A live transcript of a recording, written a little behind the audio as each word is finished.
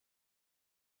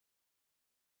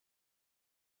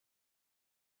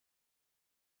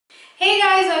Hey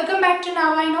guys, welcome back to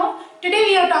Now I Know. Today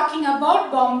we are talking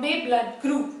about Bombay blood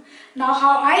group. Now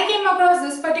how I came across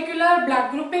this particular blood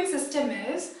grouping system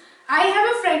is, I have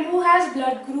a friend who has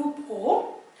blood group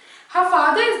O. Her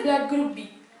father is blood group B,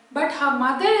 but her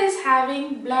mother is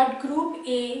having blood group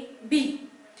AB.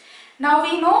 Now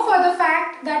we know for the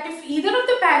fact that if either of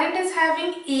the parent is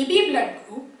having AB blood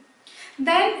group,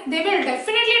 then they will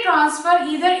definitely transfer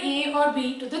either A or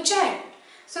B to the child.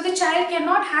 So the child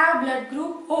cannot have blood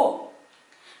group O.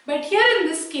 But here in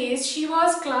this case, she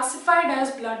was classified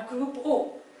as blood group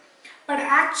O. But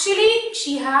actually,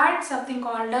 she had something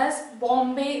called as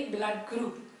Bombay blood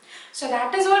group. So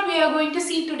that is what we are going to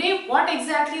see today, what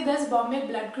exactly this Bombay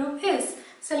blood group is.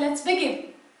 So let's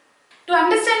begin. To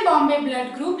understand Bombay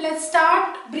blood group, let's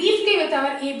start briefly with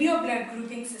our ABO blood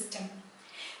grouping system.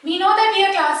 We know that we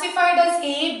are classified as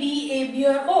A, B, AB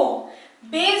or O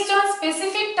based on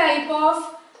specific type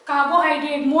of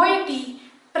carbohydrate moiety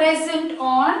present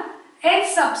on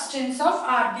H substance of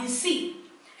RBC.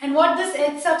 And what this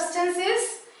H substance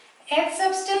is? H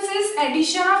substance is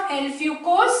addition of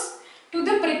L-fucose to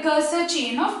the precursor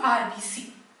chain of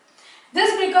RBC.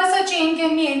 This precursor chain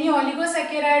can be any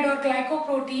oligosaccharide or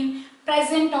glycoprotein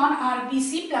present on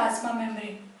RBC plasma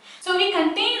membrane. So we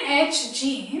contain H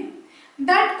gene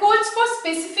that codes for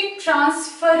specific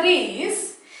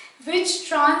transferase which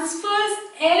transfers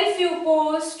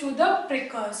L-fucose to the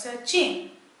precursor chain.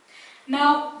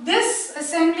 Now this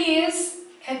assembly is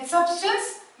H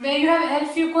substance where you have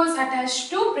L-fucose attached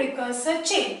to precursor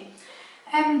chain,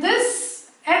 and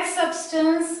this H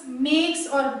substance makes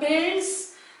or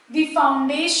builds the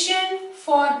foundation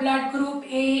for blood group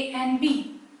A and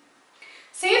B.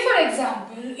 Say for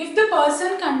example, if the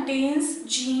person contains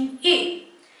gene A,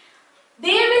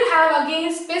 they will have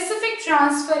again specific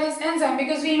transferase enzyme,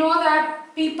 because we know that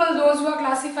people, those who are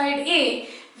classified A,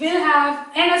 will have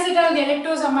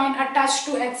N-acetyl-galactosamine attached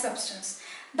to H substance.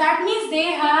 That means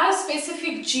they have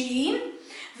specific gene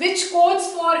which codes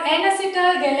for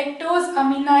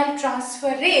N-acetyl-galactosamynyl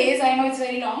transferase, I know it's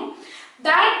very long,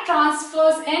 that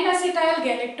transfers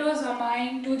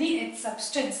N-acetyl-galactosamine to the H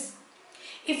substance.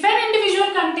 If an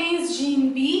individual contains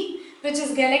gene B, which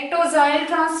is galactosyl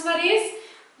transferase,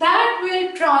 that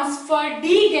will transfer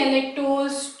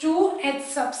D-galactose to H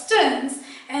substance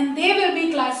and they will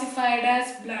be classified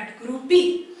as blood group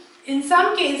B. In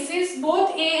some cases,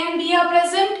 both A and B are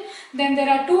present, then there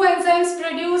are two enzymes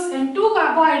produced and two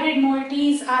carbohydrate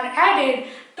moieties are added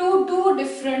to two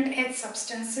different H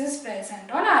substances present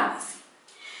on RBC.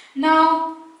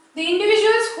 Now, the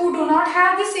individuals who do not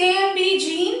have this A and B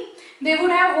gene, they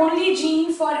would have only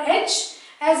gene for H.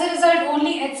 As a result,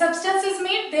 only H substance is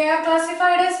made. They are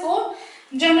classified as O.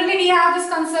 Generally, we have this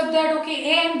concept that okay,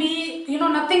 A and B,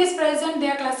 nothing is present, they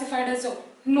are classified as O.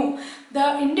 No,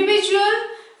 the individual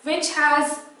which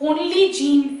has only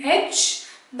gene H,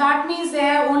 that means they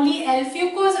have only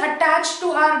L-fucose attached to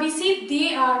RBC,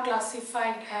 they are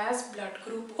classified as blood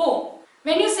group O.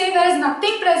 When you say there is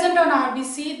nothing present on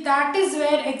RBC, that is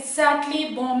where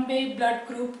exactly Bombay blood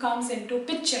group comes into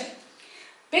picture.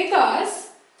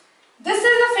 Because this is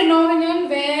a phenomenon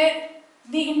where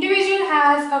the individual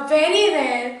has a very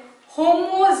rare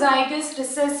homozygous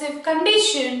recessive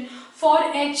condition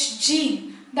for H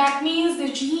gene. That means the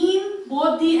gene,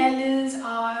 both the alleles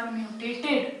are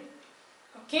mutated.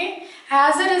 Okay?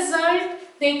 As a result,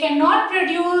 they cannot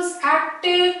produce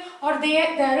active or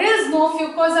there is no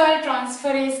fucosyl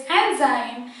transferase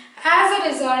enzyme. As a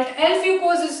result,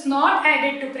 L-fucose is not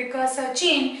added to precursor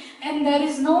chain and there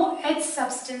is no H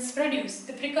substance produced.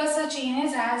 The precursor chain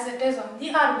is as it is on the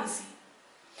RBC.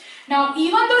 Now,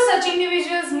 even though such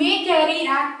individuals may carry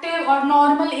active or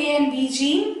normal A and B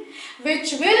gene,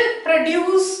 which will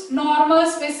produce normal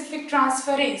specific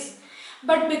transferase,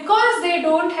 but because they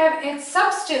don't have H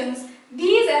substance,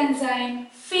 these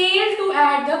enzymes fail to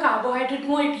add the carbohydrate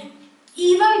moiety,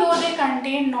 even though they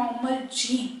contain normal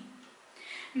gene.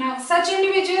 Now, such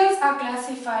individuals are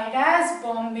classified as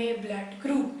Bombay blood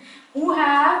group, who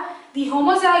have the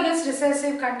homozygous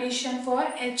recessive condition for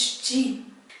H gene.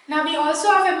 Now, we also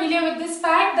are familiar with this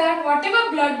fact that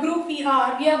whatever blood group we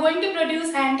are going to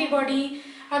produce antibody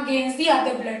against the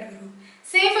other blood group.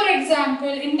 Say for example,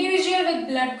 individual with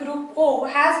blood group O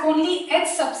has only H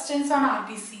substance on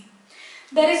RBC.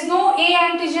 There is no A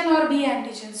antigen or B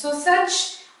antigen. So,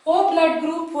 such O blood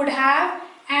group would have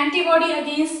antibody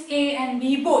against A and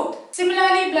B both.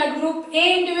 Similarly, blood group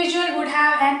A individual would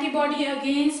have antibody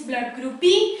against blood group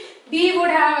B. B would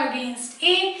have against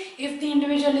A. If the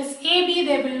individual is AB,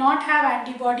 they will not have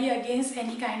antibody against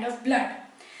any kind of blood.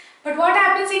 But what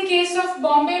happens in case of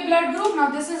Bombay blood group?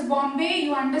 Now this is Bombay,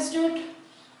 you understood.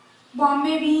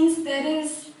 Bombay means there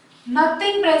is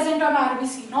Nothing present on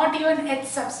RBC, not even H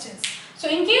substance. So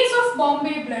in case of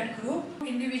Bombay blood group,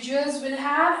 individuals will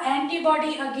have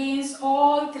antibody against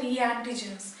all three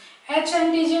antigens. H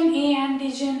antigen, A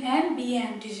antigen and B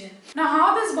antigen. Now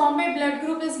how this Bombay blood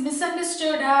group is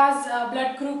misunderstood as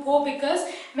blood group O, because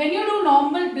when you do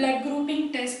normal blood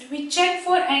grouping test, we check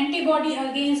for antibody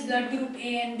against blood group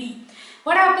A and B.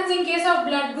 What happens in case of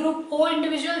blood group O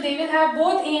individual, they will have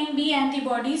both A and B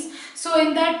antibodies. So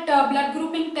in that blood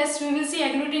grouping test, we will see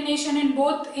agglutination in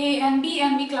both A and B,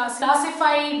 and we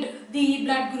classified the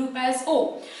blood group as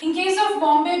O. In case of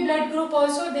Bombay blood group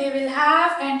also, they will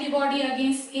have antibody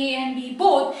against A and B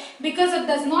both, because it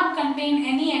does not contain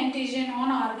any antigen on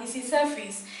RBC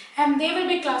surface, and they will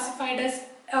be classified as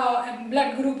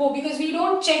blood group O, because we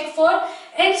don't check for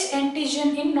H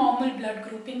antigen in normal blood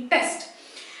grouping test.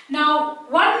 Now,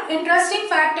 one interesting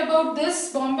fact about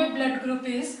this Bombay blood group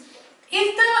is,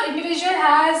 if the individual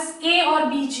has A or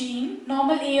B gene,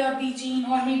 normal A or B gene,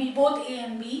 or maybe both A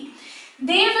and B,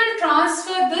 they will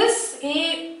transfer this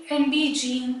A and B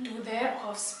gene to their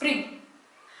offspring.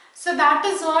 So that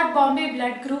is what Bombay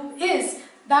blood group is,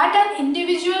 that an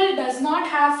individual does not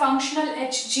have functional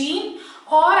H gene,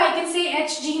 or I can say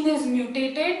H gene is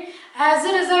mutated. As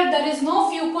a result, there is no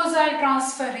fucosyl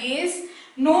transferase,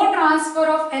 no transfer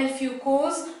of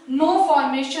L-fucose, no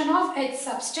formation of H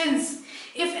substance.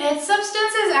 If H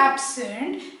substance is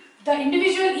absent, the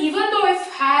individual, even though if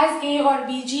has A or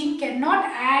B gene, cannot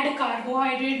add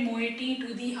carbohydrate moiety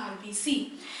to the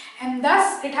RBC, and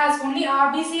thus it has only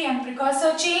RBC and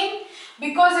precursor chain.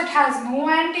 Because it has no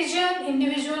antigen,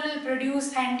 individual will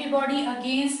produce antibody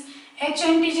against H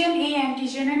antigen, A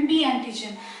antigen and B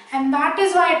antigen. And that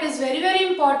is why it is very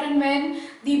important, when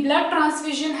the blood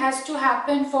transfusion has to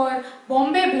happen for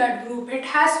Bombay blood group, it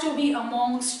has to be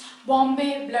amongst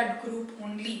Bombay blood group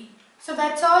only. So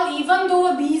that's all. Even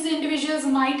though these individuals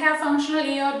might have functional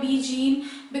A or B gene,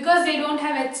 because they don't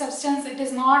have H substance, it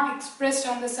is not expressed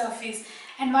on the surface.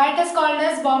 And why it is called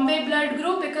as Bombay blood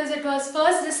group? Because it was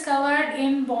first discovered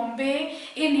in Bombay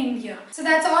in India. So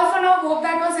that's all for now. Hope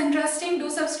that was interesting. Do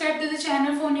subscribe to the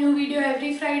channel for new video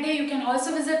every Friday. You can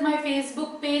also visit my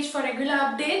Facebook page for regular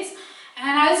updates.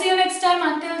 And I'll see you next time.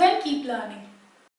 Until then, keep learning.